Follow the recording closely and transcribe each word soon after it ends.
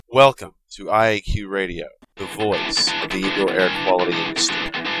Welcome to IAQ Radio, the voice of the indoor air quality industry.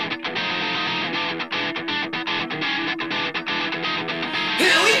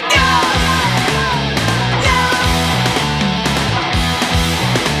 Here we go!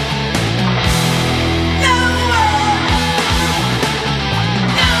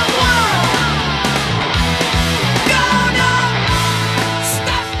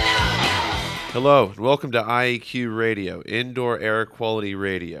 Hello, and welcome to IAQ Radio, Indoor Air Quality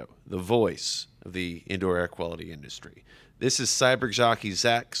Radio, the voice of the indoor air quality industry. This is cyber jockey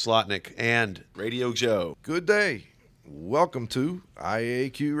Zach Slotnick and Radio Joe. Good day. Welcome to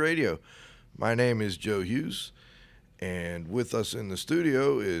IAQ Radio. My name is Joe Hughes, and with us in the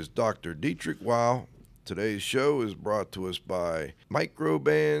studio is Dr. Dietrich Weil. Today's show is brought to us by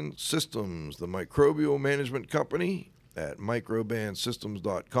Microban Systems, the microbial management company at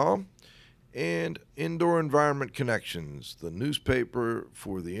microbansystems.com. And Indoor Environment Connections, the newspaper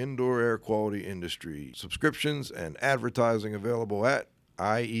for the indoor air quality industry. Subscriptions and advertising available at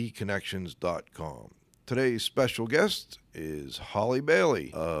ieconnections.com. Today's special guest is Holly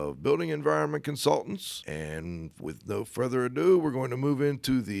Bailey of Building Environment Consultants. And with no further ado, we're going to move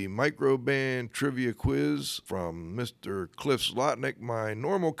into the Microban Trivia Quiz from Mr. Cliff Slotnick, my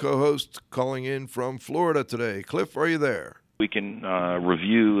normal co-host, calling in from Florida today. Cliff, are you there? We can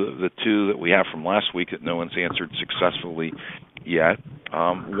review the two that we have from last week that no one's answered successfully yet.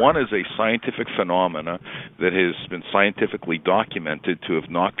 One is a scientific phenomena that has been scientifically documented to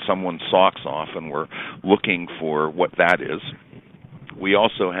have knocked someone's socks off, and we're looking for what that is. We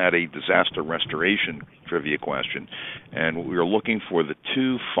also had a disaster restoration trivia question, and we were looking for the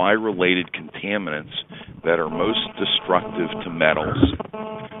two fire-related contaminants that are most destructive to metals.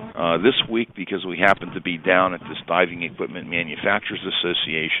 This week, because we happen to be down at this Diving Equipment Manufacturers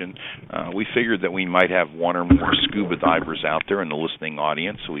Association, we figured that we might have one or more scuba divers out there in the listening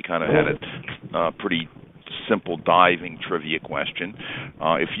audience, so we kind of had a pretty simple diving trivia question.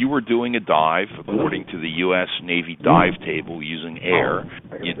 If you were doing a dive, according to the U.S. Navy dive table using air,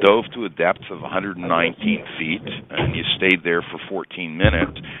 you dove to a depth of 119 feet, and you stayed there for 14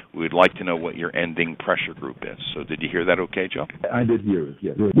 minutes, we'd like to know what your ending pressure group is. So did you hear that okay, Joe? I did hear it,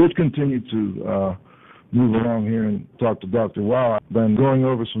 yes. Let's continue to move along here and talk to Dr. Weil. I've been going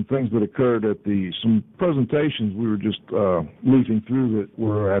over some things that occurred at some presentations we were just leafing through that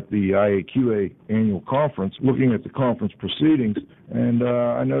were at the IAQA annual conference, looking at the conference proceedings, and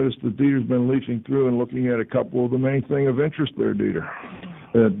I noticed that Dieter's been leafing through and looking at a couple of the main things of interest there, Dieter.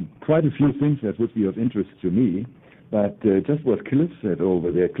 Quite a few things that would be of interest to me, but just what Cliff said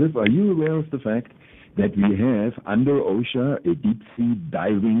over there. Cliff, are you aware of the fact that we have under OSHA a deep-sea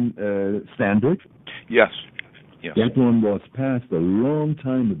diving standard? Yes. Yes. That one was passed a long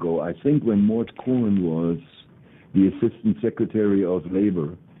time ago, I think when Mort Cohen was the Assistant Secretary of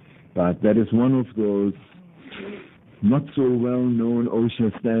Labor. But that is one of those not so well-known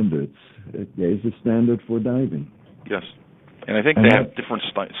OSHA standards. There is a standard for diving. Yes. And I think they have different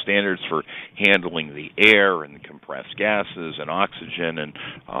standards for handling the air and the compressed gases and oxygen and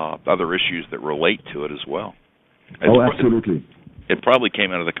other issues that relate to it as well. Oh, absolutely. It probably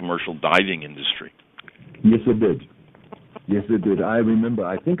came out of the commercial diving industry. Yes, it did. Yes, it did. I remember.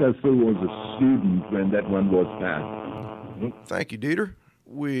 I think I still was a student when that one was passed. Thank you, Dieter.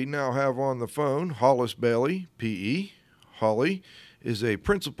 We now have on the phone Hollis Bailey, P.E. Holly is a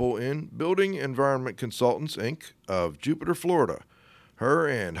principal in Building Environment Consultants, Inc. of Jupiter, Florida. Her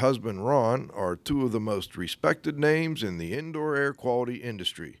and husband Ron are two of the most respected names in the indoor air quality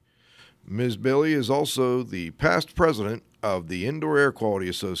industry. Ms. Bailey is also the past president of the Indoor Air Quality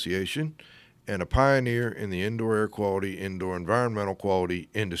Association and a pioneer in the indoor air quality, indoor environmental quality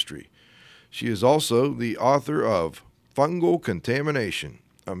industry. She is also the author of Fungal Contamination,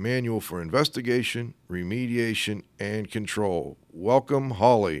 a manual for investigation, remediation, and control. Welcome,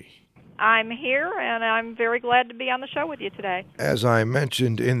 Holly. I'm here, and I'm very glad to be on the show with you today. As I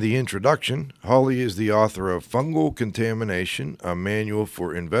mentioned in the introduction, Holly is the author of Fungal Contamination, a manual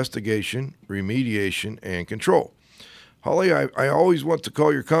for investigation, remediation, and control. Holly, I always want to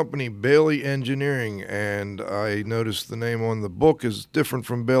call your company Bailey Engineering, and I noticed the name on the book is different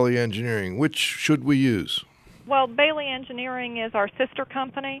from Bailey Engineering. Which should we use? Well, Bailey Engineering is our sister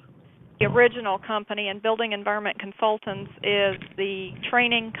company. The original company, and Building Environment Consultants is the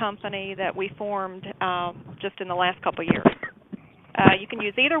training company that we formed just in the last couple of years. You can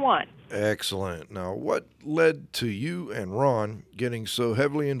use either one. Excellent. Now, what led to you and Ron getting so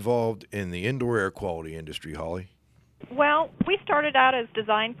heavily involved in the indoor air quality industry, Holly? Well, we started out as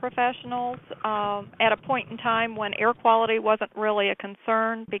design professionals at a point in time when air quality wasn't really a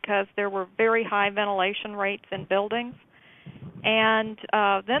concern because there were very high ventilation rates in buildings. And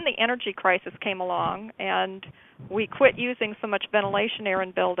then the energy crisis came along, and we quit using so much ventilation air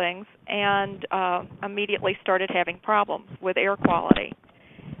in buildings and immediately started having problems with air quality.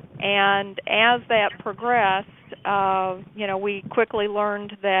 And as that progressed, we quickly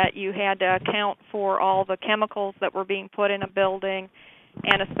learned that you had to account for all the chemicals that were being put in a building,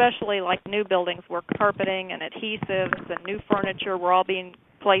 and especially like new buildings where carpeting and adhesives and new furniture were all being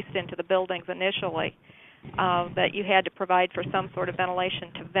placed into the buildings initially, that you had to provide for some sort of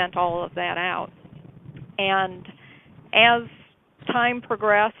ventilation to vent all of that out. And as time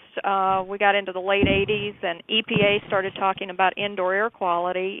progressed, we got into the late 80s, and EPA started talking about indoor air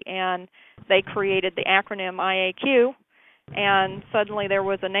quality, and they created the acronym IAQ, and suddenly there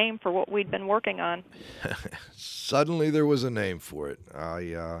was a name for what we'd been working on. Suddenly there was a name for it.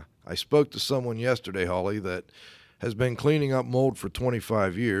 I spoke to someone yesterday, Holly, that has been cleaning up mold for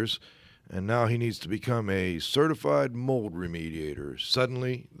 25 years, and now he needs to become a certified mold remediator.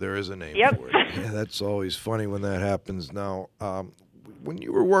 Suddenly there is a name for it. Yeah, that's always funny when that happens. Now, when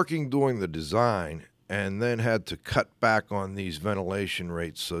you were working doing the design and then had to cut back on these ventilation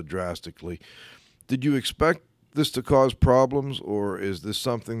rates so drastically, did you expect this to cause problems, or is this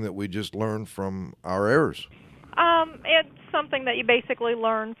something that we just learned from our errors? It's something that you basically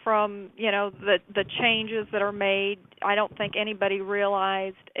learn from, the changes that are made. I don't think anybody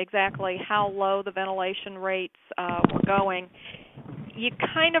realized exactly how low the ventilation rates were going. You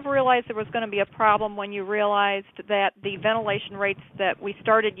kind of realized there was going to be a problem when you realized that the ventilation rates that we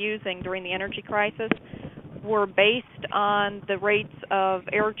started using during the energy crisis were based on the rates of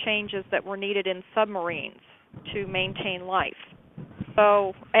air changes that were needed in submarines to maintain life.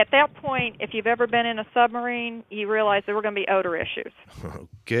 So at that point, if you've ever been in a submarine, you realize there were going to be odor issues.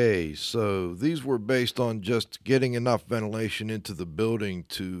 Okay, so these were based on just getting enough ventilation into the building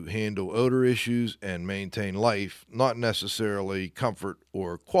to handle odor issues and maintain life, not necessarily comfort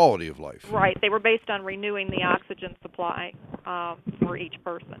or quality of life. Right. They were based on renewing the oxygen supply for each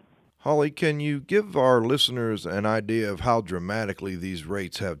person. Holly, can you give our listeners an idea of how dramatically these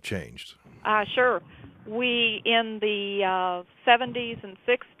rates have changed? Sure. We, in the 70s and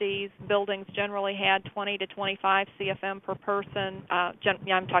 60s, buildings generally had 20 to 25 CFM per person.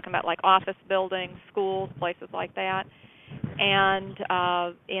 I'm talking about like office buildings, schools, places like that. And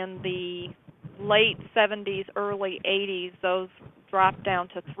in the late 70s, early 80s, those dropped down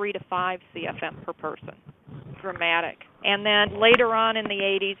to 3 to 5 CFM per person. Dramatic. And then later on in the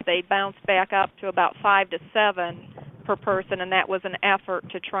 80s, they bounced back up to about 5 to 7 per person, and that was an effort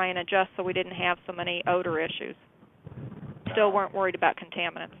to try and adjust so we didn't have so many odor issues. Still weren't worried about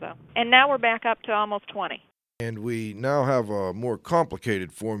contaminants, though. And now we're back up to almost 20. And we now have a more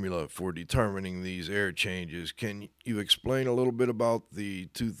complicated formula for determining these air changes. Can you explain a little bit about the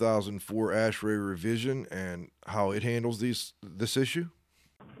 2004 ASHRAE revision and how it handles this issue?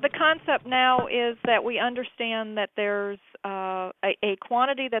 The concept now is that we understand that there's a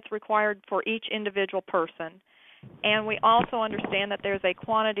quantity that's required for each individual person, and we also understand that there's a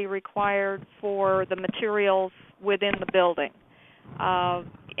quantity required for the materials within the building,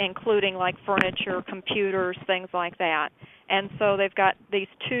 including like furniture, computers, things like that. And so they've got these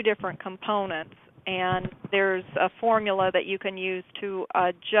two different components, and there's a formula that you can use to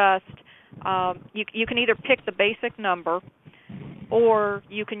adjust. You can either pick the basic number, or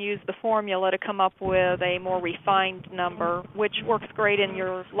you can use the formula to come up with a more refined number, which works great in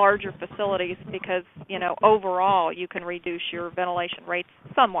your larger facilities because, overall you can reduce your ventilation rates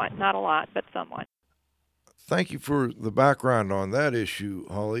somewhat, not a lot, but somewhat. Thank you for the background on that issue,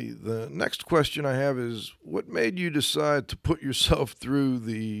 Holly. The next question I have is, what made you decide to put yourself through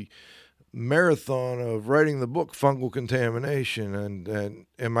the marathon of writing the book, Fungal Contamination, and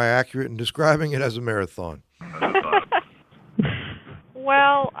am I accurate in describing it as a marathon?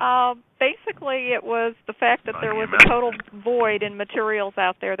 Well, basically it was the fact that there was a total void in materials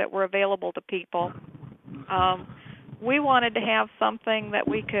out there that were available to people. We wanted to have something that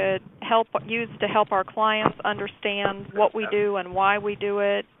we could use to help our clients understand what we do and why we do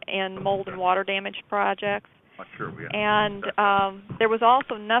it in mold and water damage projects. And there was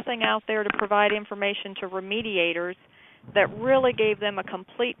also nothing out there to provide information to remediators that really gave them a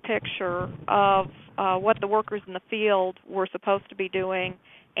complete picture of what the workers in the field were supposed to be doing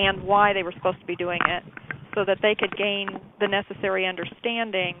and why they were supposed to be doing it, so that they could gain the necessary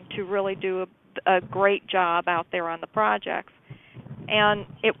understanding to really do a great job out there on the projects. And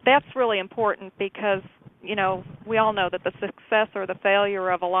that's really important because, we all know that the success or the failure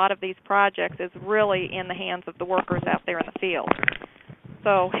of a lot of these projects is really in the hands of the workers out there in the field.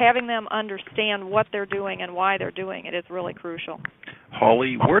 So having them understand what they're doing and why they're doing it is really crucial.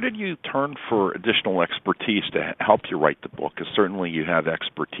 Holly, where did you turn for additional expertise to help you write the book? Because certainly you have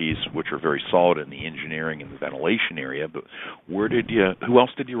expertise which are very solid in the engineering and the ventilation area, but who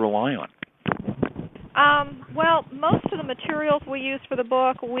else did you rely on? Well, most of the materials we used for the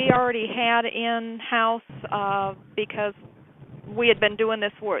book we already had in-house because we had been doing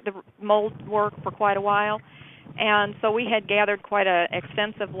this work, the mold work, for quite a while. And so we had gathered quite an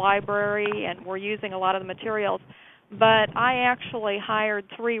extensive library and were using a lot of the materials. But I actually hired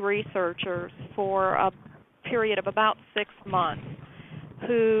 3 researchers for a period of about 6 months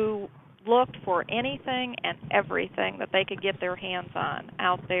who looked for anything and everything that they could get their hands on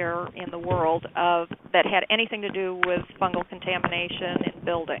out there in the world that had anything to do with fungal contamination in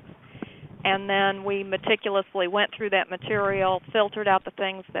buildings. And then we meticulously went through that material, filtered out the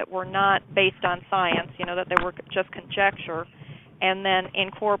things that were not based on science, that they were just conjecture, and then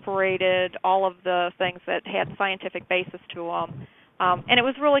incorporated all of the things that had scientific basis to them. And it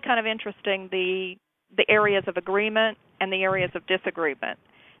was really kind of interesting, the areas of agreement and the areas of disagreement.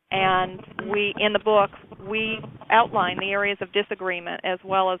 And in the book, we outline the areas of disagreement as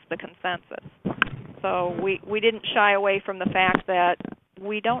well as the consensus. So we didn't shy away from the fact that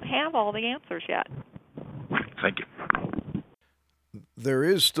we don't have all the answers yet. Thank you. There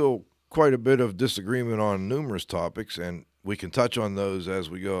is still quite a bit of disagreement on numerous topics, and we can touch on those as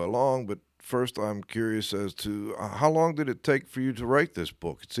we go along. But first, I'm curious as to how long did it take for you to write this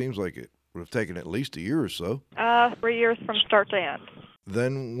book? It seems like it would have taken at least a year or so. 3 years from start to end.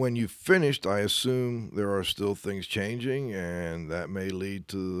 Then when you finished, I assume there are still things changing, and that may lead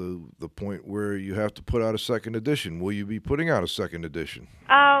to the point where you have to put out a second edition. Will you be putting out a second edition?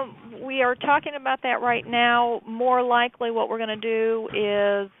 We are talking about that right now. More likely what we're going to do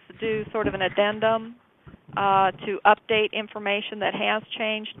is do sort of an addendum to update information that has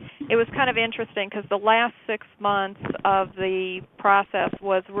changed. It was kind of interesting because the last 6 months of the process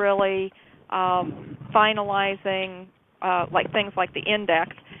was really finalizing things like the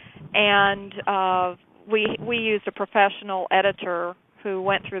index, and we used a professional editor who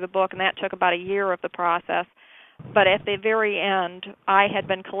went through the book, and that took about a year of the process. But at the very end, I had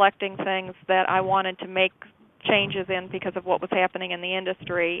been collecting things that I wanted to make changes in because of what was happening in the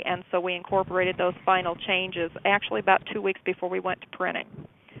industry, and so we incorporated those final changes actually about 2 weeks before we went to printing.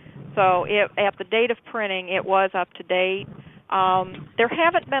 So at the date of printing, it was up to date. There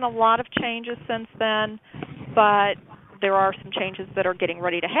haven't been a lot of changes since then, but there are some changes that are getting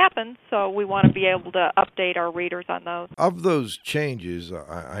ready to happen, so we want to be able to update our readers on those. Of those changes,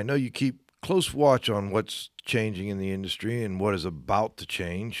 I know you keep close watch on what's changing in the industry and what is about to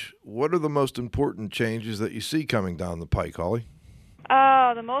change. What are the most important changes that you see coming down the pike, Holly?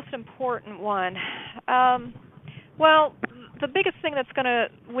 The most important one. Well, the biggest thing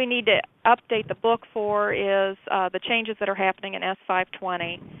we need to update the book for is the changes that are happening in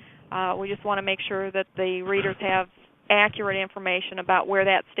S520. We just want to make sure that the readers have accurate information about where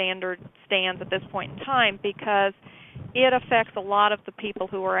that standard stands at this point in time, because it affects a lot of the people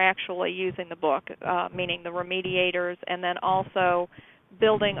who are actually using the book, meaning the remediators, and then also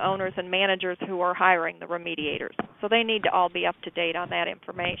building owners and managers who are hiring the remediators. So they need to all be up to date on that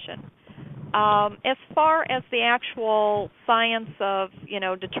information. As far as the actual science of,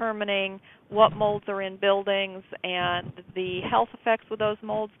 determining what molds are in buildings and the health effects with those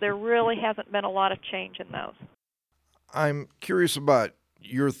molds, there really hasn't been a lot of change in those. I'm curious about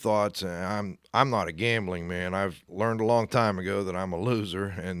your thoughts. I'm not a gambling man. I've learned a long time ago that I'm a loser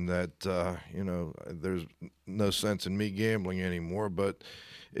and that, there's no sense in me gambling anymore. But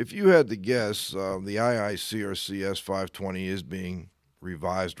if you had to guess, the IICRC S520 is being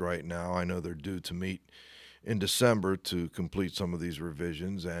revised right now. I know they're due to meet in December to complete some of these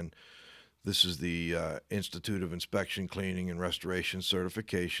revisions, and this is the Institute of Inspection, Cleaning, and Restoration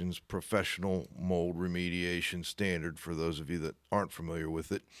Certification's professional mold remediation standard, for those of you that aren't familiar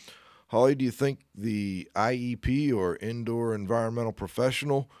with it. Holly, do you think the IEP, or Indoor Environmental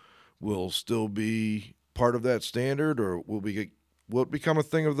Professional, will still be part of that standard, or will it become a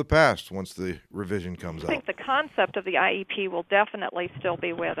thing of the past once the revision comes out? I think the concept of the IEP will definitely still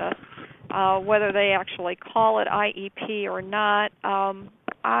be with us. Whether they actually call it IEP or not,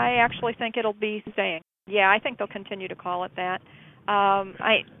 I actually think it'll be staying. Yeah, I think they'll continue to call it that.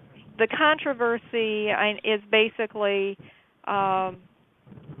 The controversy is basically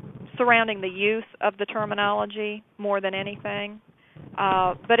surrounding the use of the terminology more than anything.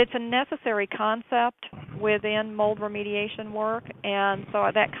 But it's a necessary concept within mold remediation work, and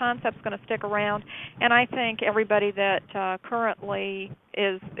so that concept's going to stick around. And I think everybody that currently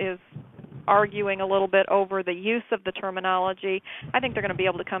is arguing a little bit over the use of the terminology, I think they're going to be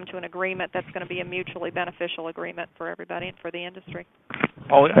able to come to an agreement that's going to be a mutually beneficial agreement for everybody and for the industry.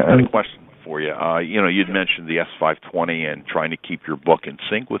 Paul, I've got a question for you. You'd mentioned the S520 and trying to keep your book in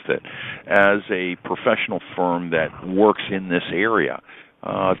sync with it. As a professional firm that works in this area,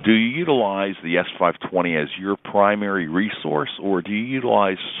 do you utilize the S520 as your primary resource, or do you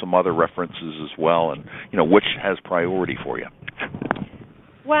utilize some other references as well, and which has priority for you?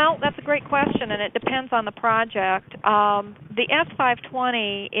 Well, that's a great question, and it depends on the project. The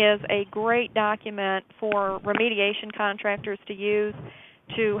S520 is a great document for remediation contractors to use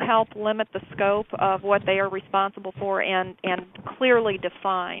to help limit the scope of what they are responsible for and clearly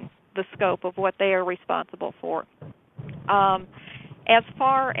define the scope of what they are responsible for. As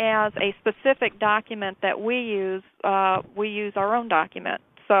far as a specific document that we use our own document.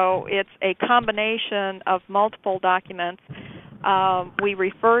 So it's a combination of multiple documents. We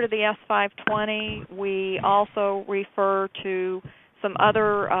refer to the S520. We also refer to some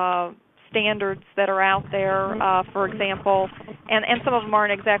other standards that are out there, for example, and some of them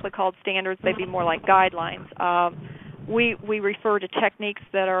aren't exactly called standards. They'd be more like guidelines. We refer to techniques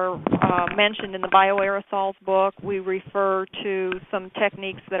that are mentioned in the bioaerosols book. We refer to some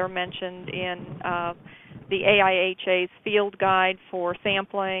techniques that are mentioned in the AIHA's field guide for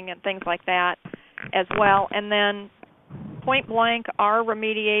sampling and things like that as well. And then point blank, our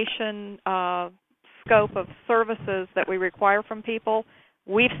remediation scope of services that we require from people,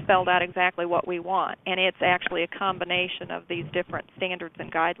 we've spelled out exactly what we want, and it's actually a combination of these different standards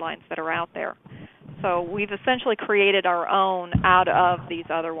and guidelines that are out there. So we've essentially created our own out of these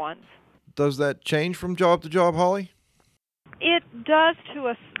other ones. Does that change from job to job, Holly? It does to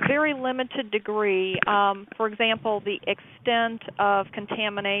a very limited degree. For example, the extent of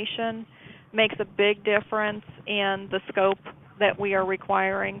contamination makes a big difference in the scope that we are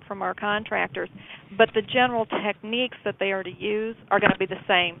requiring from our contractors. But the general techniques that they are to use are going to be the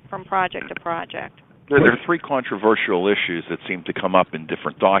same from project to project. There are three controversial issues that seem to come up in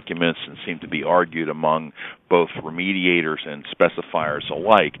different documents and seem to be argued among both remediators and specifiers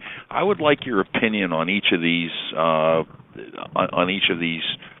alike. I would like your opinion on each of these.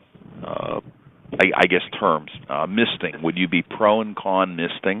 I guess terms. Misting. Would you be pro and con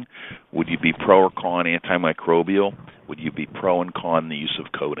misting? Would you be pro or con antimicrobial? Would you be pro and con the use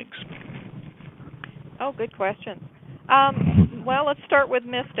of coatings? Oh, good question. Well, let's start with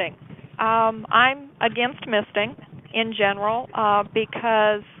misting. I'm against misting in general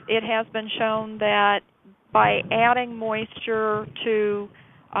because it has been shown that by adding moisture to,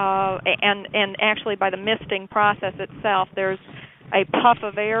 and actually by the misting process itself, there's a puff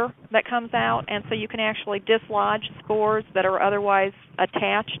of air that comes out, and so you can actually dislodge spores that are otherwise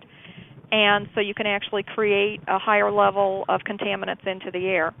attached, and so you can actually create a higher level of contaminants into the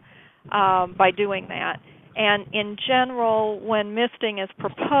air by doing that. And in general, when misting is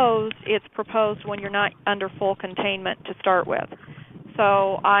proposed, it's proposed when you're not under full containment to start with.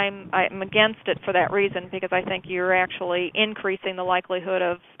 So I'm against it for that reason, because I think you're actually increasing the likelihood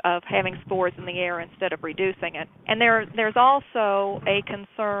of having spores in the air instead of reducing it. And there's also a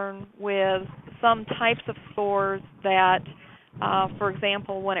concern with some types of spores that, for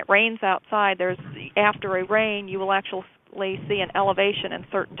example, when it rains outside, after a rain, you will actually see an elevation in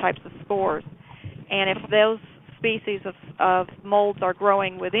certain types of spores. And if those species of molds are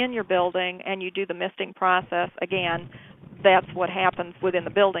growing within your building and you do the misting process, again, that's what happens within the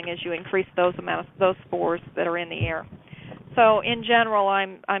building is you increase those spores that are in the air. So in general,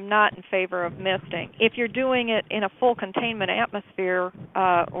 I'm not in favor of misting. If you're doing it in a full containment atmosphere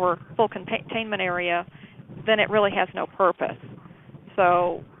or full containment area, then it really has no purpose.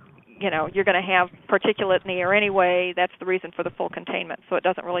 So you're going to have particulate in the air anyway. That's the reason for the full containment, so it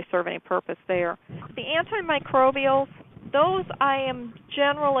doesn't really serve any purpose there. The antimicrobials, those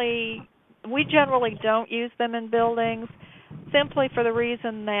we generally don't use them in buildings simply for the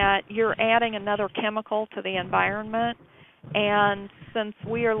reason that you're adding another chemical to the environment. And since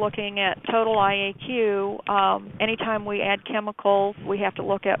we are looking at total IAQ, anytime we add chemicals, we have to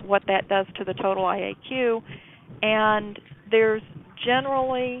look at what that does to the total IAQ. And there's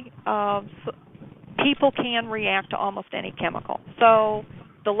generally, people can react to almost any chemical. So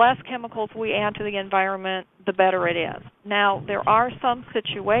the less chemicals we add to the environment, the better it is. Now, there are some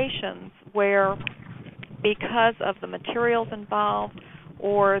situations where, because of the materials involved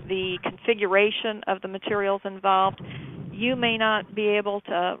or the configuration of the materials involved, you may not be able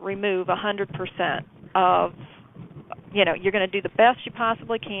to remove 100% of, you're going to do the best you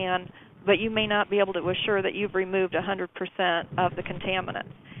possibly can, but you may not be able to assure that you've removed 100% of the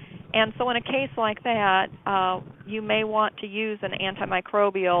contaminants. And so in a case like that, you may want to use an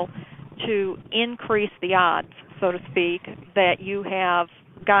antimicrobial to increase the odds, so to speak, that you have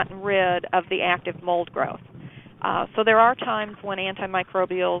gotten rid of the active mold growth. So there are times when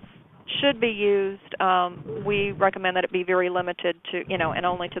antimicrobials should be used. We recommend that it be very limited to, and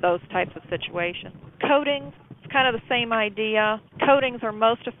only to those types of situations. Coatings, it's kind of the same idea. Coatings are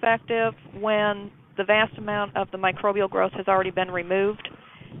most effective when the vast amount of the microbial growth has already been removed.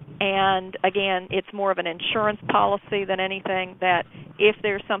 And again, it's more of an insurance policy than anything, that if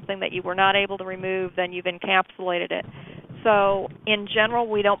there's something that you were not able to remove, then you've encapsulated it. So in general,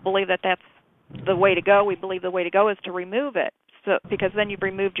 we don't believe that that's the way to go. We believe the way to go is to remove it, because then you've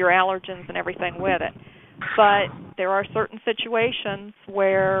removed your allergens and everything with it. But there are certain situations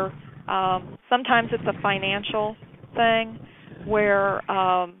where sometimes it's a financial thing, where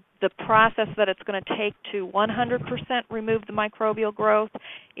the process that it's going to take to 100% remove the microbial growth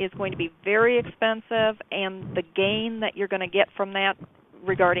is going to be very expensive, and the gain that you're going to get from that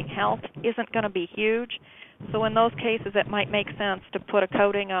regarding health isn't going to be huge. So in those cases, it might make sense to put a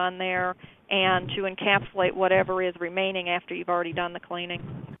coating on there and to encapsulate whatever is remaining after you've already done the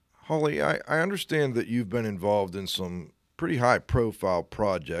cleaning. Holly, I understand that you've been involved in some pretty high-profile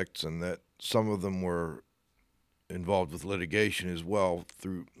projects, and that some of them were involved with litigation as well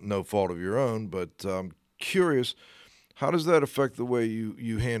through no fault of your own, but I'm curious, how does that affect the way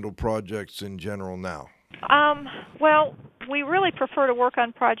you handle projects in general now? Well, we really prefer to work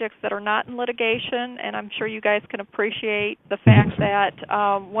on projects that are not in litigation, and I'm sure you guys can appreciate the fact that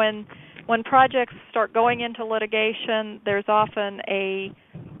when projects start going into litigation, there's often a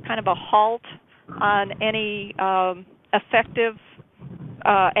kind of a halt on any effective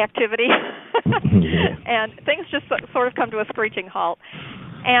activity, and things just sort of come to a screeching halt.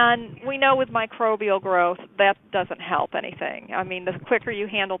 And we know with microbial growth that doesn't help anything. I mean, the quicker you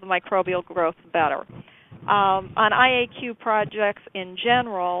handle the microbial growth, the better. On IAQ projects in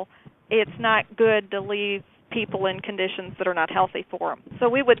general, it's not good to leave people in conditions that are not healthy for them. So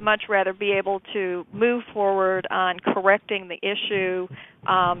we would much rather be able to move forward on correcting the issue,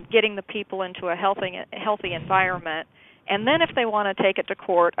 getting the people into a healthy environment. And then if they want to take it to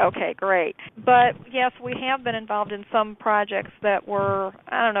court, okay, great. But, yes, we have been involved in some projects that were,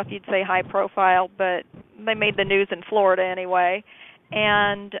 I don't know if you'd say high profile, but they made the news in Florida anyway.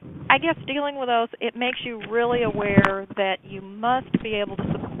 And I guess dealing with those, it makes you really aware that you must be able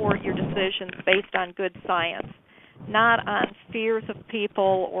to support your decisions based on good science, not on fears of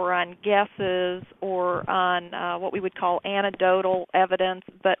people or on guesses or on what we would call anecdotal evidence,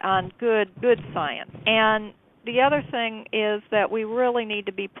 but on good science. And the other thing is that we really need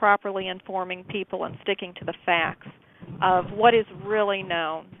to be properly informing people and sticking to the facts of what is really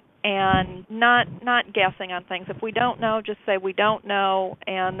known, and not guessing on things. If we don't know, just say we don't know,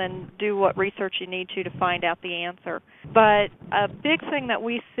 and then do what research you need to find out the answer. But a big thing that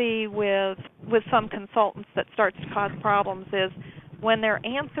we see with some consultants that starts to cause problems is when their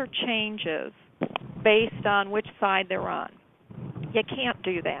answer changes based on which side they're on. You can't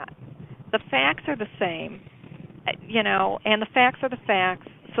do that. The facts are the same, and the facts are the facts,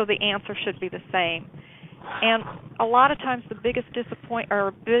 so the answer should be the same. And a lot of times the biggest point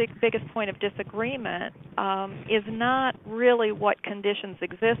of disagreement is not really what conditions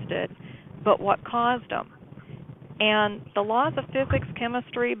existed, but what caused them. And the laws of physics,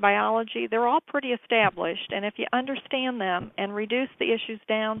 chemistry, biology, they're all pretty established, and if you understand them and reduce the issues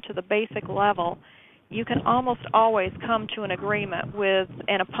down to the basic level, you can almost always come to an agreement with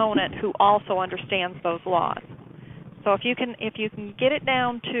an opponent who also understands those laws. So if you can get it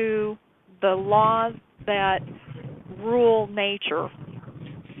down to the laws that rule nature,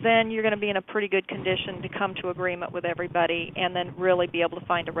 then you're going to be in a pretty good condition to come to agreement with everybody and then really be able to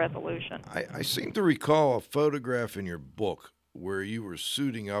find a resolution. I seem to recall a photograph in your book where you were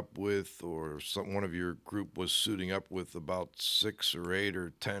suiting up with, or one of your group was suiting up with about 6 or 8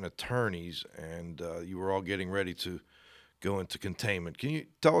 or 10 attorneys, and you were all getting ready to go into containment. Can you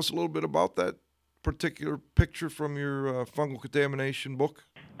tell us a little bit about that particular picture from your fungal contamination book?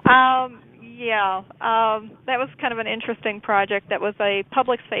 That was kind of an interesting project. That was a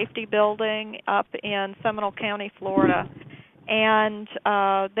public safety building up in Seminole County, Florida. And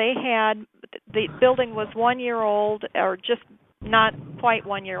the building was 1 year old, or just not quite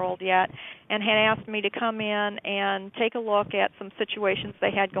 1 year old yet, and had asked me to come in and take a look at some situations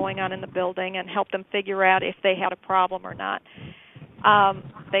they had going on in the building and help them figure out if they had a problem or not.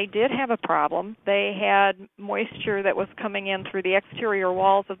 They did have a problem. They had moisture that was coming in through the exterior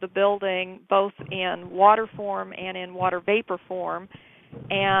walls of the building, both in water form and in water vapor form,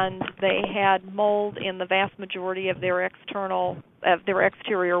 and they had mold in the vast majority of their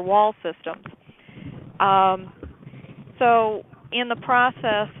exterior wall systems. So in the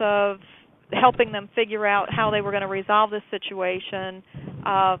process of helping them figure out how they were going to resolve this situation.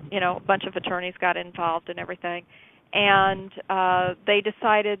 A bunch of attorneys got involved and everything. And they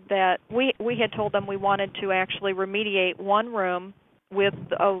decided that we had told them we wanted to actually remediate one room with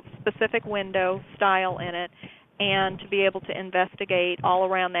a specific window style in it, and to be able to investigate all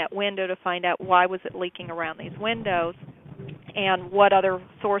around that window to find out why was it leaking around these windows and what other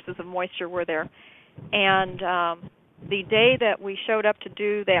sources of moisture were there. And the day that we showed up to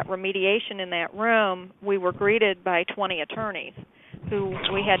do that remediation in that room, we were greeted by 20 attorneys who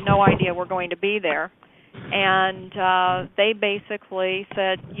we had no idea were going to be there. And they basically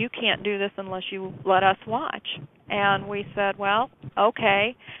said, you can't do this unless you let us watch. And we said, well,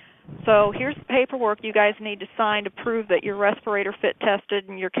 okay. So here's the paperwork you guys need to sign to prove that you're respirator fit tested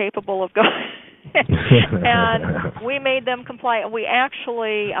and you're capable of going. And we made them comply. We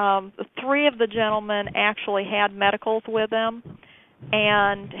actually, 3 of the gentlemen actually had medicals with them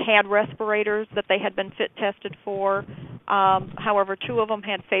and had respirators that they had been fit tested for. However, 2 of them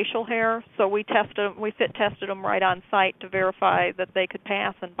had facial hair, so we fit tested them right on site to verify that they could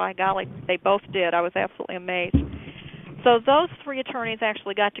pass, and by golly, they both did. I was absolutely amazed. So those 3 attorneys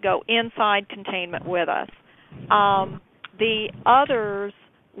actually got to go inside containment with us. The others,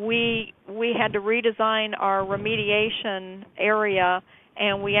 we had to redesign our remediation area,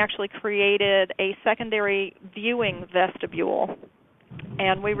 and we actually created a secondary viewing vestibule.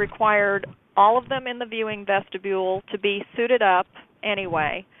 And we required all of them in the viewing vestibule to be suited up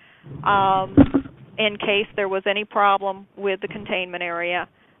anyway, in case there was any problem with the containment area,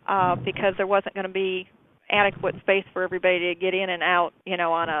 because there wasn't going to be adequate space for everybody to get in and out,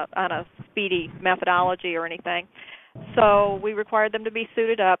 on a speedy methodology or anything. So we required them to be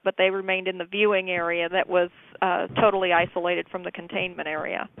suited up, but they remained in the viewing area that was totally isolated from the containment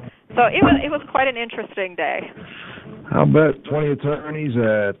area. So it was quite an interesting day. How about 20 attorneys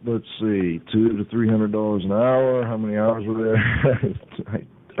at, let's see, $200 to $300 an hour? How many hours were there? I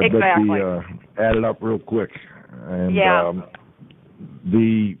exactly. bet the added up real quick. And yeah.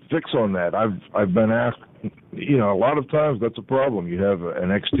 The fix on that, I've been asked. A lot of times that's a problem. You have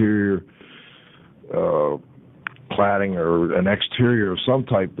an exterior cladding or an exterior of some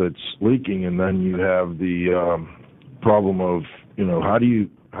type that's leaking, and then you have the problem of how do you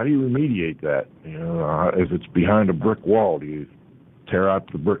remediate that? If it's behind a brick wall, do you tear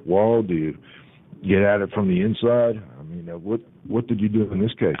out the brick wall? Do you get at it from the inside? I mean, what did you do in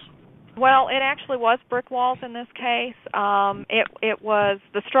this case? Well, it actually was brick walls in this case. It was,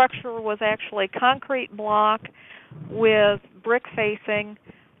 the structure was actually concrete block with brick facing,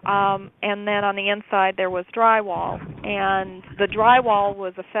 and then on the inside there was drywall. And the drywall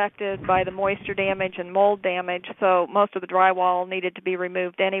was affected by the moisture damage and mold damage, so most of the drywall needed to be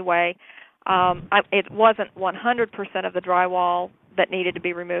removed anyway. It wasn't 100% of the drywall that needed to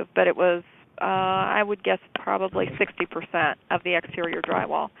be removed, but it was, I would guess, probably 60% of the exterior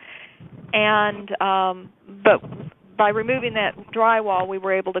drywall. And but by removing that drywall, we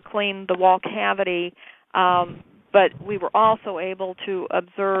were able to clean the wall cavity, but we were also able to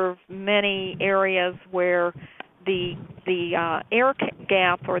observe many areas where the air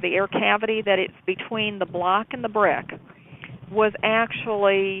gap or the air cavity that it's between the block and the brick was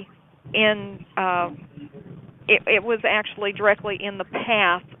actually in it was actually directly in the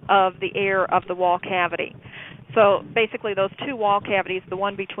path of the air of the wall cavity. So basically those 2 wall cavities, the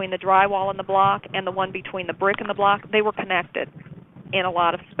one between the drywall and the block and the one between the brick and the block, they were connected in a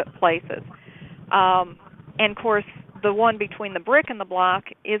lot of places. And, of course, the one between the brick and the block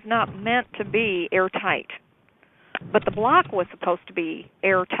is not meant to be airtight. But the block was supposed to be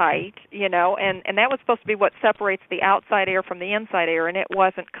airtight, and that was supposed to be what separates the outside air from the inside air, and it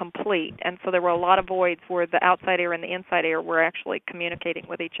wasn't complete. And so there were a lot of voids where the outside air and the inside air were actually communicating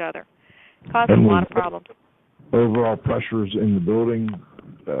with each other, causing a lot of problems. Overall pressures in the building,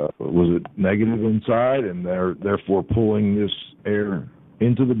 was it negative inside and therefore pulling this air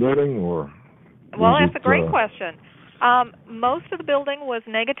into the building, or? Well, that's a great question. Most of the building was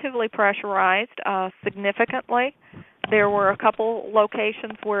negatively pressurized significantly. There were a couple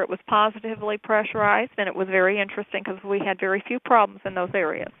locations where it was positively pressurized, and it was very interesting because we had very few problems in those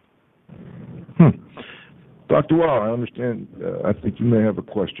areas. Dr. Wow, I understand. I think you may have a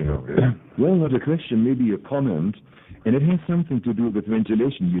question over here. Well, not a question, maybe a comment, and it has something to do with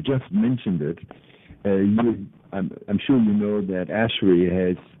ventilation. You just mentioned it. I'm sure you know that ASHRAE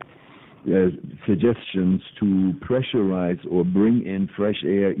has suggestions to pressurize or bring in fresh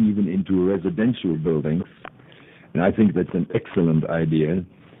air even into residential buildings, and I think that's an excellent idea.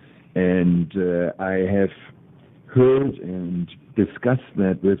 And I have heard and discussed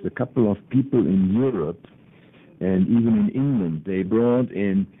that with a couple of people in Europe. and even in England, they brought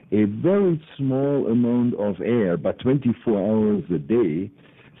in a very small amount of air, but 24 hours a day,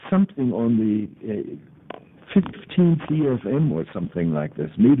 something on the 15 CFM or something like this,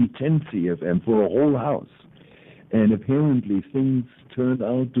 maybe 10 CFM for a whole house. And apparently things turned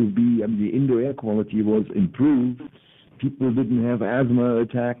out to be, the indoor air quality was improved. People didn't have asthma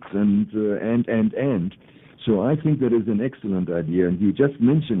attacks and. So I think that is an excellent idea. And you just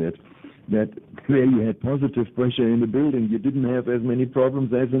mentioned it, that where you had positive pressure in the building, you didn't have as many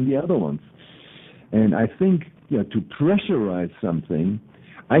problems as in the other ones. And I think to pressurize something,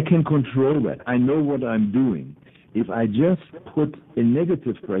 I can control that. I know what I'm doing. If I just put a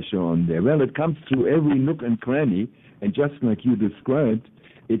negative pressure on there, well, it comes through every nook and cranny, and just like you described,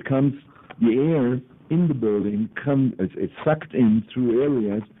 the air in the building it's sucked in through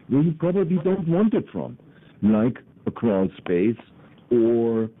areas where you probably don't want it from, like a crawl space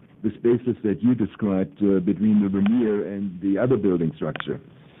or the spaces that you described between the Vermeer and the other building structure.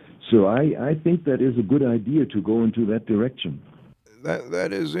 So I think that is a good idea to go into that direction.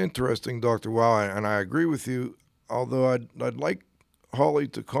 That is interesting, Dr. Wow, and I agree with you, although I'd like Holly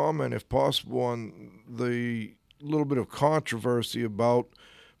to comment, if possible, on the little bit of controversy about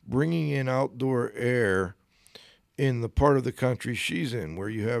bringing in outdoor air in the part of the country she's in, where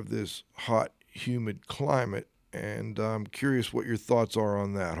you have this hot, humid climate. And I'm curious what your thoughts are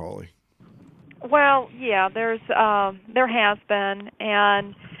on that, Holly. Well, yeah, there has been,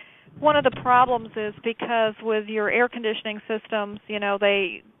 and one of the problems is because with your air conditioning systems,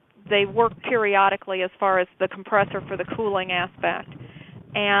 they work periodically as far as the compressor for the cooling aspect,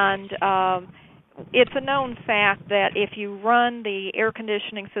 and it's a known fact that if you run the air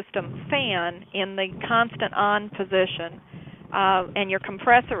conditioning system fan in the constant on position, and your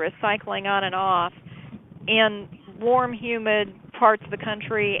compressor is cycling on and off, in warm, humid parts of the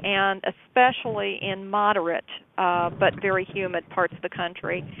country, and especially in moderate but very humid parts of the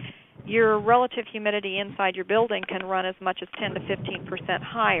country, your relative humidity inside your building can run as much as 10 to 15%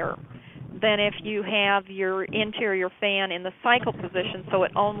 higher than if you have your interior fan in the cycle position, so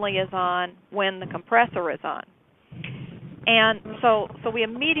it only is on when the compressor is on. And so we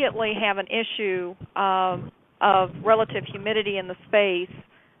immediately have an issue of relative humidity in the space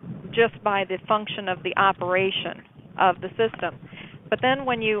just by the function of the operation of the system. But then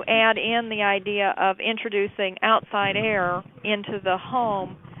when you add in the idea of introducing outside air into the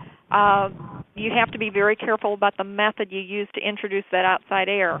home, you have to be very careful about the method you use to introduce that outside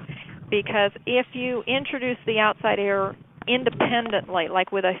air, because if you introduce the outside air independently,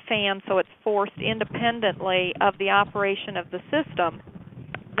 like with a fan, so it's forced independently of the operation of the system,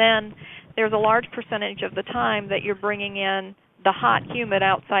 then there's a large percentage of the time that you're bringing in the hot, humid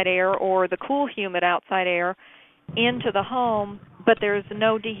outside air or the cool, humid outside air into the home, but there's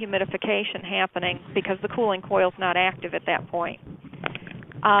no dehumidification happening because the cooling coil's not active at that point,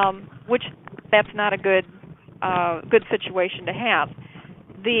 which that's not a good situation to have.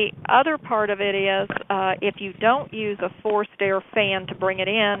 The other part of it is if you don't use a forced air fan to bring it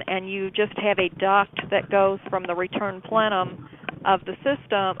in and you just have a duct that goes from the return plenum of the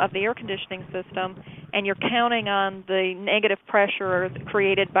system, of the air conditioning system, and you're counting on the negative pressure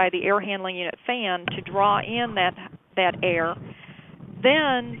created by the air handling unit fan to draw in that air,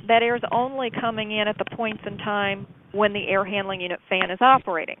 then that air is only coming in at the points in time when the air handling unit fan is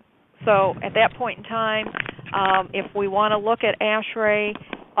operating. So at that point in time, if we want to look at ASHRAE,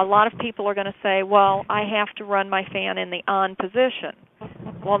 a lot of people are going to say, well, I have to run my fan in the on position.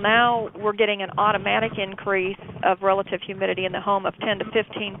 Well, now we're getting an automatic increase of relative humidity in the home of 10 to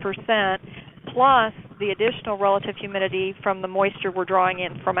 15%, plus the additional relative humidity from the moisture we're drawing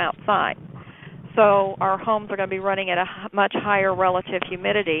in from outside. So our homes are going to be running at a much higher relative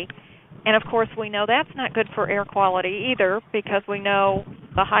humidity. And, of course, we know that's not good for air quality either, because we know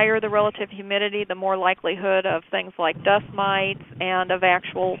the higher the relative humidity, the more likelihood of things like dust mites and of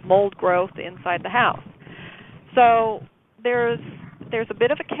actual mold growth inside the house. So there's a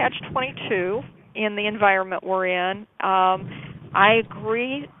bit of a catch-22 in the environment we're in. I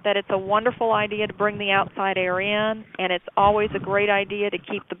agree that it's a wonderful idea to bring the outside air in, and it's always a great idea to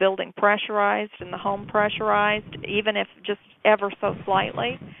keep the building pressurized and the home pressurized, even if just ever so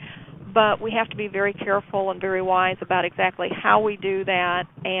slightly. But we have to be very careful and very wise about exactly how we do that,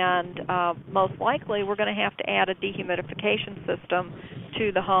 and most likely we're going to have to add a dehumidification system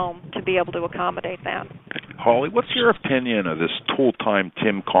to the home to be able to accommodate that. Holly, what's your opinion of this tool-time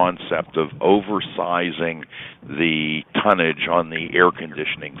Tim concept of oversizing the tonnage on the air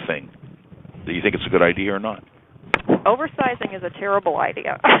conditioning thing? Do you think it's a good idea or not? Oversizing is a terrible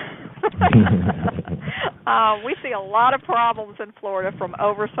idea. We see a lot of problems in Florida from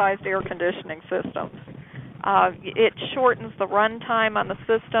oversized air conditioning systems. It shortens the run time on the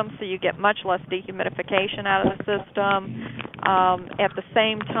system, so you get much less dehumidification out of the system. At the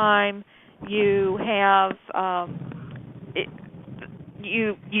same time, you have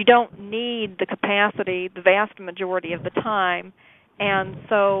you don't need the capacity the vast majority of the time, and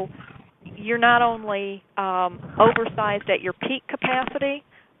so you're not only oversized at your peak capacity,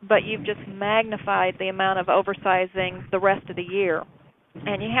 but you've just magnified the amount of oversizing the rest of the year.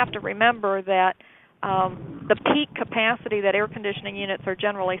 And you have to remember that the peak capacity that air conditioning units are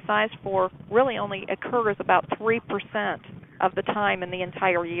generally sized for really only occurs about 3% of the time in the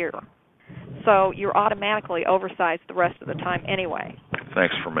entire year. So you're automatically oversized the rest of the time anyway.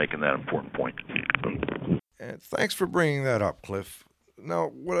 Thanks for making that important point. And thanks for bringing that up, Cliff. Now,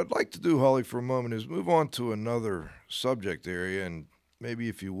 what I'd like to do, Holly, for a moment is move on to another subject area, and maybe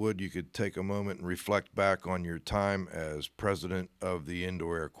if you would, you could take a moment and reflect back on your time as president of the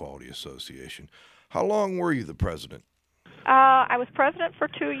Indoor Air Quality Association. How long were you the president? I was president for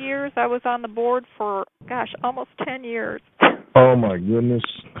 2 years. I was on the board for, almost 10 years. Oh my goodness,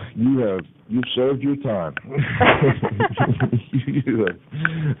 you've served your time.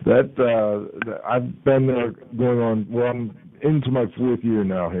 I've been there going on. Well, I'm into my 4th year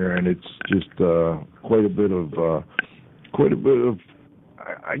now here, and it's just quite a bit of.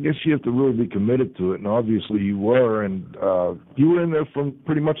 I guess you have to really be committed to it, and obviously you were, and you were in there from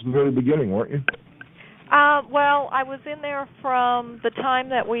pretty much the very beginning, weren't you? Well, I was in there from the time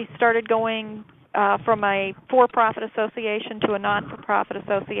that we started going from a for-profit association to a non-for-profit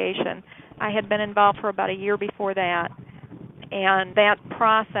association. I had been involved for about a year before that, and that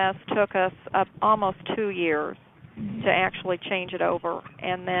process took us almost 2 years to actually change it over.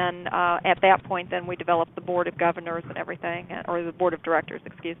 And then at that point, then we developed the Board of Governors and everything, or the Board of Directors,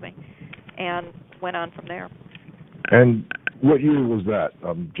 and went on from there. And what year was that?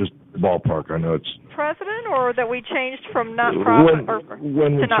 Just ballpark, I know it's... President, or that we changed from not-profit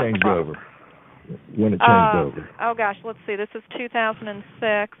when we changed over? When it changed over? Oh, gosh, let's see. This is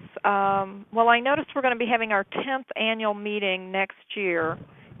 2006. Well, I noticed we're going to be having our 10th annual meeting next year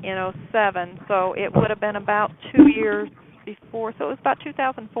in 2007, so it would have been about 2 years before. So it was about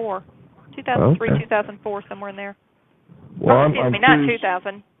 2004, 2003, okay. 2004, somewhere in there. Well, excuse me, not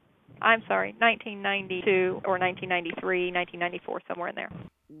 2000. I'm sorry, 1992 or 1993, 1994, somewhere in there.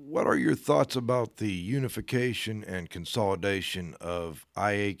 What are your thoughts about the unification and consolidation of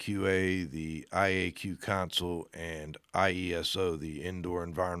IAQA, the IAQ Council, and IESO, the Indoor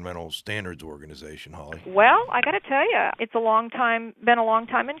Environmental Standards Organization, Holly? Well, I got to tell you, it's been a long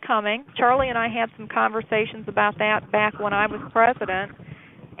time in coming. Charlie and I had some conversations about that back when I was president,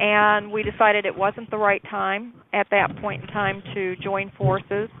 and we decided it wasn't the right time at that point in time to join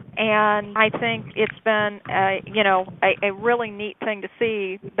forces. And I think it's been, a really neat thing to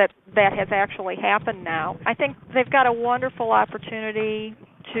see that has actually happened now. I think they've got a wonderful opportunity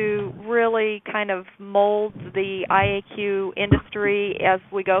to really kind of mold the IAQ industry as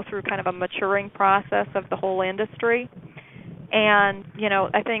we go through kind of a maturing process of the whole industry. And,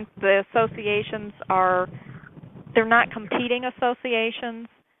 I think the associations they're not competing associations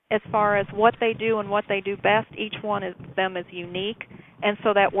as far as what they do and what they do best. Each one of them is unique, and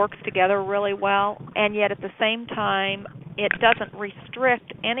so that works together really well. And yet at the same time, it doesn't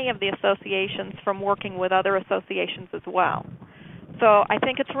restrict any of the associations from working with other associations as well. So I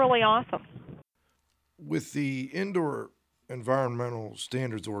think it's really awesome. With the Indoor Environmental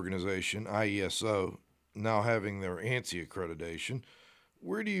Standards Organization, IESO, now having their ANSI accreditation,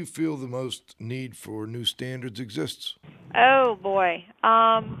 where do you feel the most need for new standards exists? Oh, boy.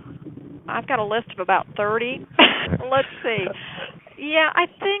 I've got a list of about 30. Let's see. Yeah, I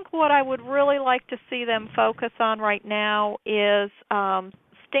think what I would really like to see them focus on right now is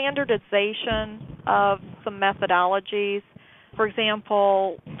standardization of some methodologies. For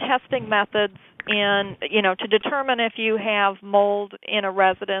example, testing methods to determine if you have mold in a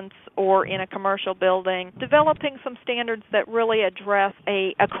residence or in a commercial building, developing some standards that really address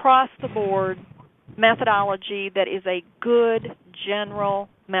a across-the-board methodology that is a good general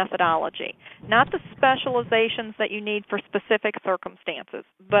methodology. Not the specializations that you need for specific circumstances,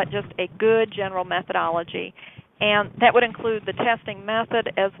 but just a good general methodology. And that would include the testing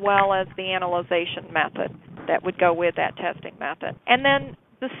method as well as the analyzation method that would go with that testing method. And then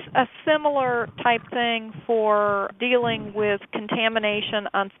a similar type thing for dealing with contamination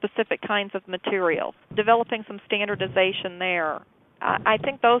on specific kinds of materials, developing some standardization there. I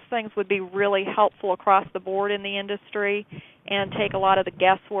think those things would be really helpful across the board in the industry and take a lot of the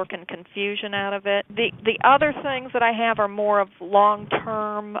guesswork and confusion out of it. The other things that I have are more of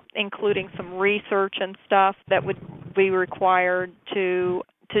long-term, including some research and stuff that would be required to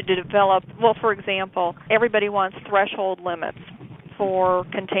to develop, well, for example, everybody wants threshold limits for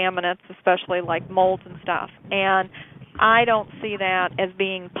contaminants, especially like molds and stuff. And I don't see that as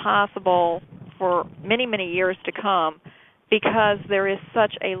being possible for many, many years to come because there is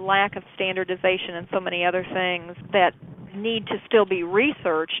such a lack of standardization and so many other things that need to still be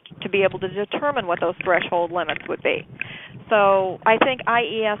researched to be able to determine what those threshold limits would be. So I think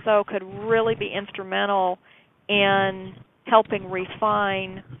IESO could really be instrumental in helping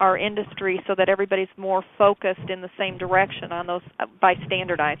refine our industry so that everybody's more focused in the same direction on those by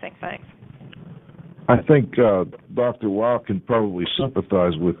standardizing things. I think Dr. Wow can probably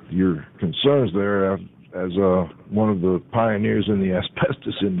sympathize with your concerns there as one of the pioneers in the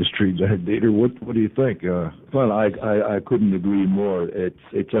asbestos industry. Dieter, what do you think? Well, I couldn't agree more. It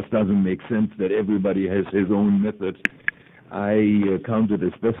just doesn't make sense that everybody has his own method. I counted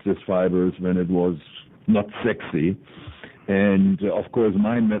asbestos fibers when it was not sexy, and of course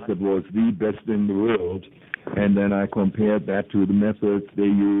my method was the best in the world. And then I compared that to the methods they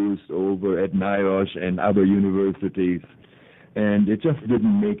used over at NIOSH and other universities, and it just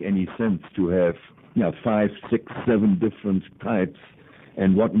didn't make any sense to have 5, 6, 7 different types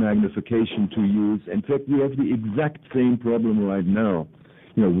and what magnification to use. In fact, we have the exact same problem right now.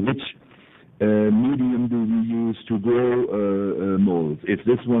 Which medium do we use to grow molds? Is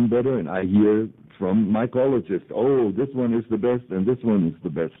this one better? And I hear from mycologists, this one is the best and this one is the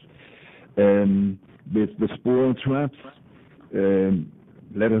best. With the spore traps,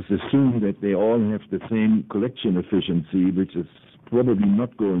 let us assume that they all have the same collection efficiency, which is probably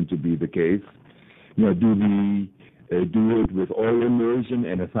not going to be the case. Do we do it with oil immersion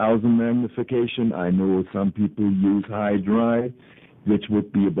and 1,000 magnification? I know some people use high dry, which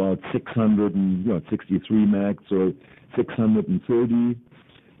would be about 663 max or 630.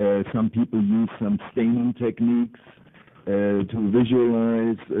 Some people use some staining techniques to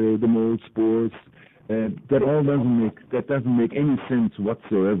visualize the mold spores. That doesn't make any sense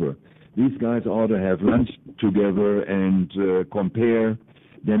whatsoever. These guys ought to have lunch together and compare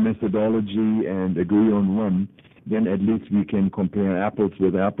their methodology and agree on one. Then at least we can compare apples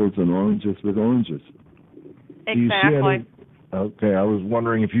with apples and oranges with oranges. Exactly. Okay, I was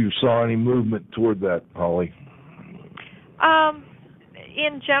wondering if you saw any movement toward that, Holly.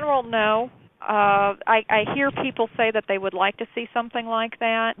 In general, no. I hear people say that they would like to see something like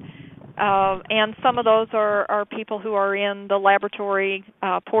that. And some of those are people who are in the laboratory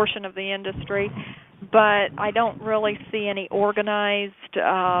portion of the industry, but I don't really see any organized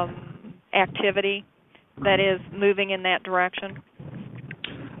activity that is moving in that direction.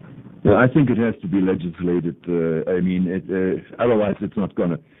 Well, I think it has to be legislated. Otherwise it's not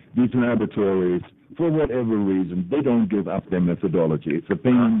going to. These laboratories, for whatever reason, they don't give up their methodology. It's a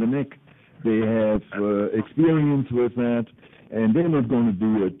pain in the neck. They have experience with that. And they're not going to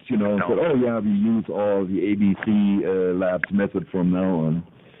do it, we use all the ABC Labs method from now on.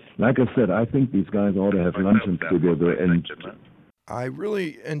 Like I said, I think these guys ought to have luncheons together. And I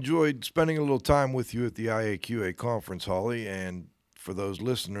really enjoyed spending a little time with you at the IAQA conference, Holly, and for those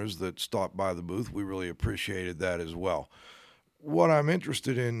listeners that stopped by the booth, we really appreciated that as well. What I'm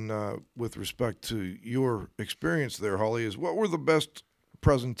interested in with respect to your experience there, Holly, is what were the best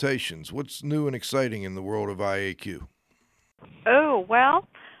presentations? What's new and exciting in the world of IAQ? Oh, well,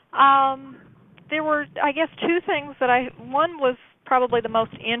 there were, I guess, two things one was probably the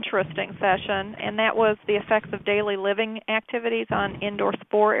most interesting session, and that was the effects of daily living activities on indoor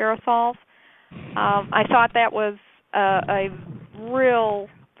spore aerosols. I thought that was a real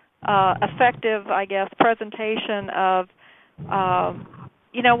effective, I guess, presentation of,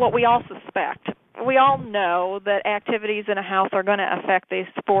 what we all suspect. We all know that activities in a house are going to affect these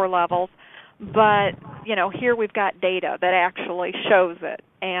spore levels. But, here we've got data that actually shows it.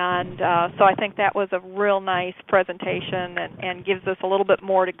 And so I think that was a real nice presentation and gives us a little bit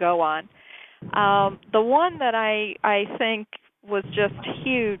more to go on. The one that I think was just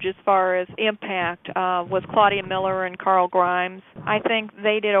huge as far as impact was Claudia Miller and Carl Grimes. I think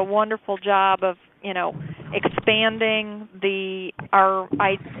they did a wonderful job of, expanding our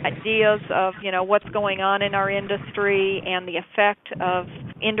ideas of, what's going on in our industry and the effect of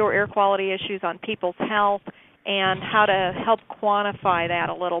indoor air quality issues on people's health and how to help quantify that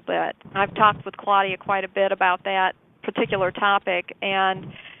a little bit. I've talked with Claudia quite a bit about that particular topic, and,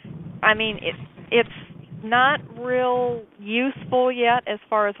 it's not real useful yet as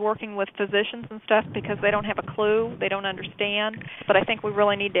far as working with physicians and stuff because they don't have a clue, they don't understand. But I think we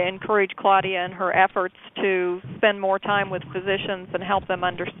really need to encourage Claudia in her efforts to spend more time with physicians and help them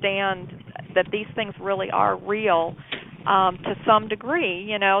understand that these things really are real to some degree.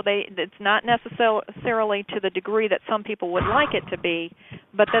 It's not necessarily to the degree that some people would like it to be,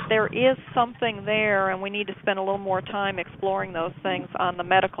 but that there is something there, and we need to spend a little more time exploring those things on the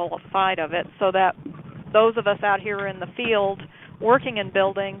medical side of it, so that those of us out here in the field working in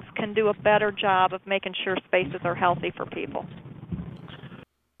buildings can do a better job of making sure spaces are healthy for people.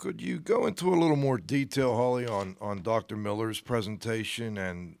 Could you go into a little more detail, Holly, on Dr. Miller's presentation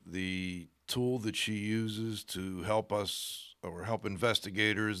and the tool that she uses to help us or help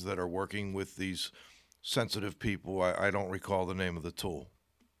investigators that are working with these sensitive people? I don't recall the name of the tool.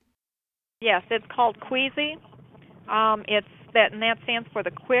 Yes, it's called QEESI. That stands for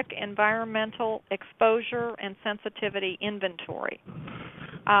the Quick Environmental Exposure and Sensitivity Inventory.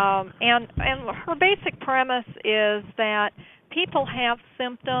 And her basic premise is that people have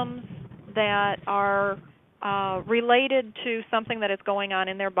symptoms that are related to something that is going on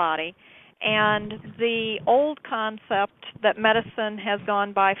in their body. And the old concept that medicine has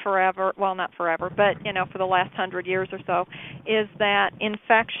gone by forever, well, not forever, but, for the last 100 years or so, is that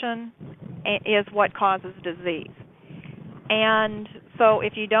infection is what causes disease. And so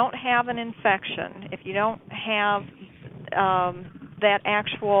if you don't have an infection, if you don't have the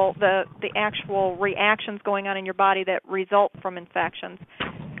actual reactions going on in your body that result from infections,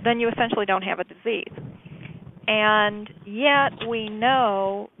 then you essentially don't have a disease. And yet we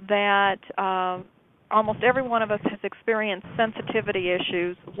know that almost every one of us has experienced sensitivity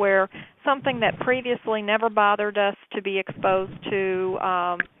issues where something that previously never bothered us to be exposed to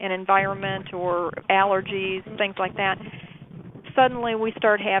an environment or allergies, things like that, suddenly we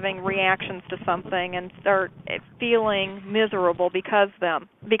start having reactions to something and start feeling miserable because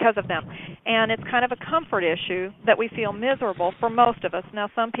of them. And it's kind of a comfort issue that we feel miserable for most of us. Now,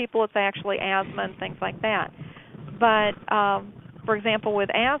 some people it's actually asthma and things like that. But, for example, with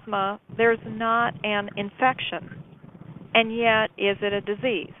asthma, there's not an infection, and yet is it a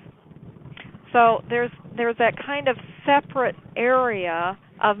disease? So there's that kind of separate area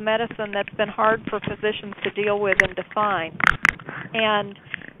of medicine that's been hard for physicians to deal with and define. And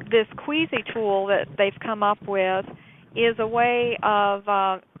this QEESI tool that they've come up with is a way of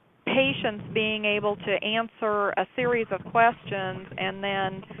patients being able to answer a series of questions and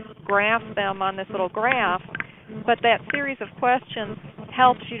then graph them on this little graph. But that series of questions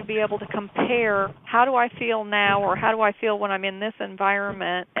helps you to be able to compare how do I feel now or how do I feel when I'm in this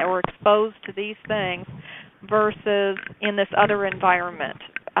environment or exposed to these things versus in this other environment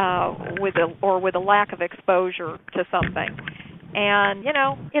with a lack of exposure to something. And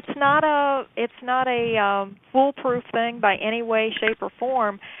it's not a foolproof thing by any way, shape, or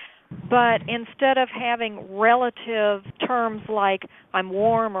form. But instead of having relative terms like I'm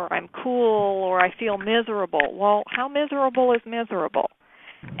warm or I'm cool or I feel miserable, well, how miserable is miserable?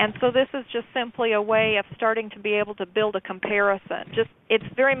 And so this is just simply a way of starting to be able to build a comparison. It's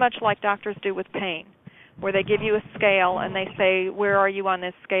very much like doctors do with pain, where they give you a scale and they say, where are you on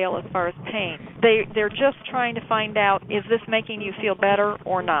this scale as far as pain? They're just trying to find out, is this making you feel better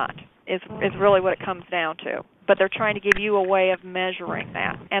or not, is really what it comes down to. But they're trying to give you a way of measuring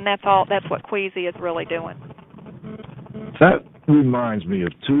that, and that's what QEESI is really doing. That reminds me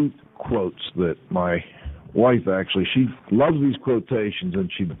of two quotes that my wife she loves these quotations, and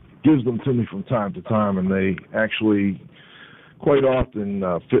she gives them to me from time to time, and they actually quite often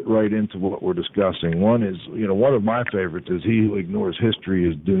fit right into what we're discussing. One is, one of my favorites is, he who ignores history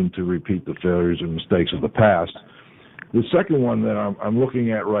is doomed to repeat the failures and mistakes of the past. The second one that I'm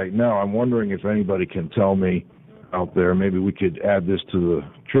looking at right now, I'm wondering if anybody can tell me out there, maybe we could add this to the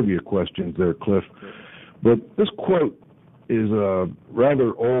trivia questions there, Cliff. But this quote is a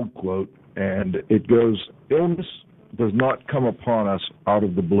rather old quote, and it goes, illness does not come upon us out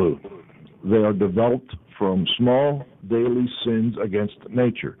of the blue. They are developed from small daily sins against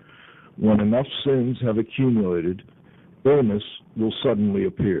nature. When enough sins have accumulated, illness will suddenly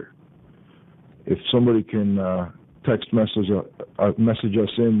appear. If somebody can text message us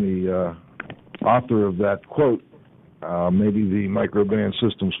in the author of that quote, maybe the Microban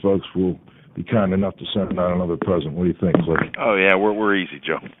Systems folks will be kind enough to send out another present. What do you think, Cliff? Oh, yeah, we're easy,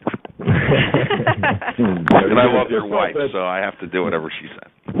 Joe. And I love your wife, so I have to do whatever she said.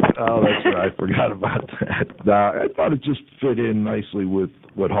 Oh, that's right. I forgot about that. I thought it just fit in nicely with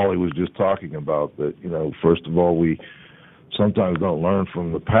what Holly was just talking about, that, first of all, we sometimes don't learn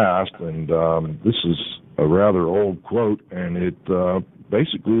from the past, and this is a rather old quote, and it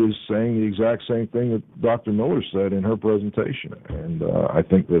basically is saying the exact same thing that Dr. Miller said in her presentation, and I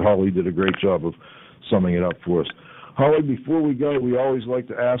think that Holly did a great job of summing it up for us. Holly, before we go, we always like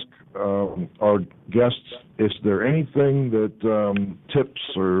to ask our guests, is there anything that tips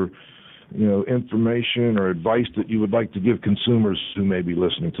or information or advice that you would like to give consumers who may be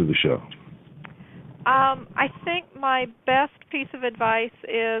listening to the show? I think my best piece of advice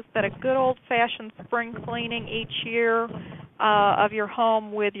is that a good old-fashioned spring cleaning each year of your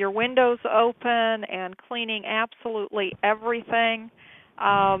home with your windows open and cleaning absolutely everything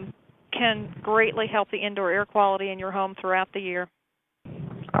can greatly help the indoor air quality in your home throughout the year.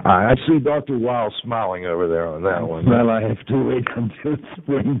 I see Dr. Weil smiling over there on that one. Well, I have to wait until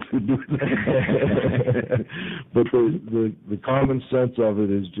spring to do that. But the common sense of it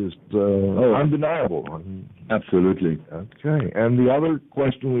is just undeniable. Absolutely. Okay. And the other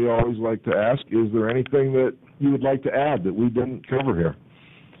question we always like to ask, is there anything that you would like to add that we didn't cover here?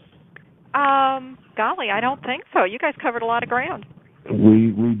 Golly, I don't think so. You guys covered a lot of ground.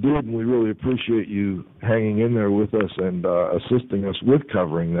 We did, and we really appreciate you hanging in there with us and assisting us with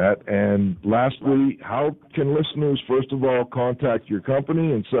covering that. And lastly, how can listeners, first of all, contact your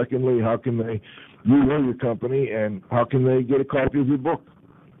company, and secondly, how can they view your company, and how can they get a copy of your book?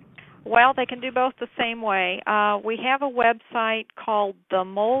 Well, they can do both the same way. We have a website called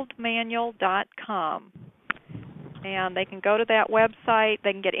themoldmanual.com. And they can go to that website.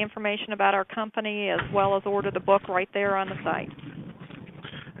 They can get information about our company as well as order the book right there on the site.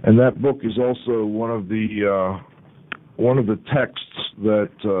 And that book is also one of the texts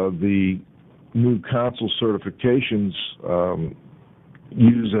that the new council certifications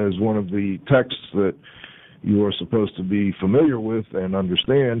use as one of the texts that you are supposed to be familiar with and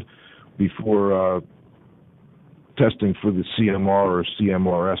understand before testing for the CMR or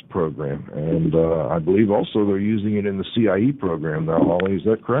CMRS program. And I believe also they're using it in the CIE program now, Holly. Is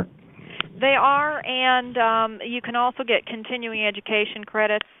that correct? They are, and you can also get continuing education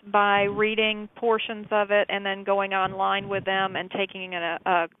credits by reading portions of it and then going online with them and taking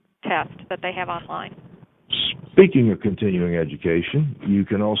a test that they have online. Speaking of continuing education, you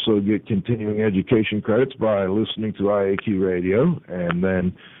can also get continuing education credits by listening to IAQ Radio and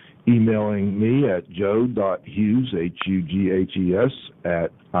then emailing me at joe.hughes, Hughes,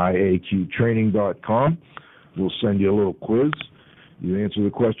 at iaqtraining.com. We'll send you a little quiz. You answer the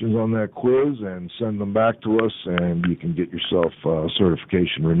questions on that quiz and send them back to us, and you can get yourself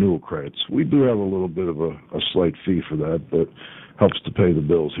certification renewal credits. We do have a little bit of a slight fee for that, but helps to pay the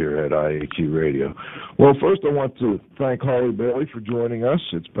bills here at IAQ Radio. Well, first I want to thank Holly Bailey for joining us.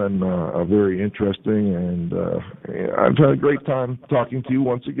 It's been a very interesting, and I've had a great time talking to you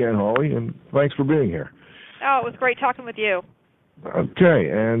once again, Holly, and thanks for being here. Oh, it was great talking with you.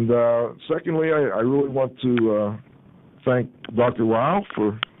 Okay, and secondly, I really want to thank Dr. Weil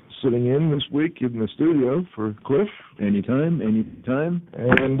for sitting in this week in the studio for Cliff. Anytime.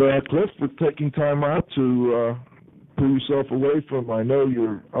 And Cliff, for taking time out to pull yourself away from, I know,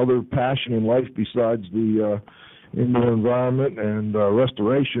 your other passion in life besides the indoor environment and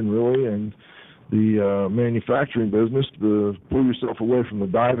restoration, really, and the manufacturing business, to pull yourself away from the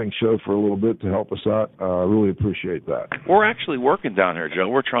diving show for a little bit to help us out. I really appreciate that. We're actually working down here, Joe.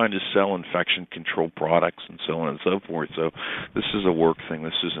 We're trying to sell infection control products and so on and so forth. So this is a work thing.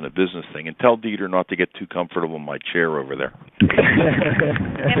 This isn't a business thing. And tell Dieter not to get too comfortable in my chair over there.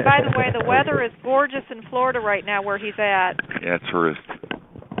 And by the way, the weather is gorgeous in Florida right now where he's at. Yeah, it's terrific.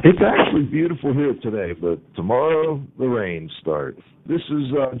 It's actually beautiful here today, but tomorrow the rain starts. This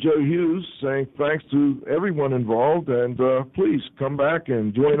is Joe Hughes saying thanks to everyone involved, and please come back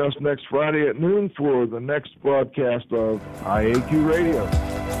and join us next Friday at noon for the next broadcast of IAQ Radio.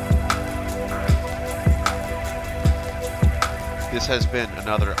 This has been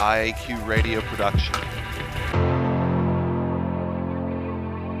another IAQ Radio production.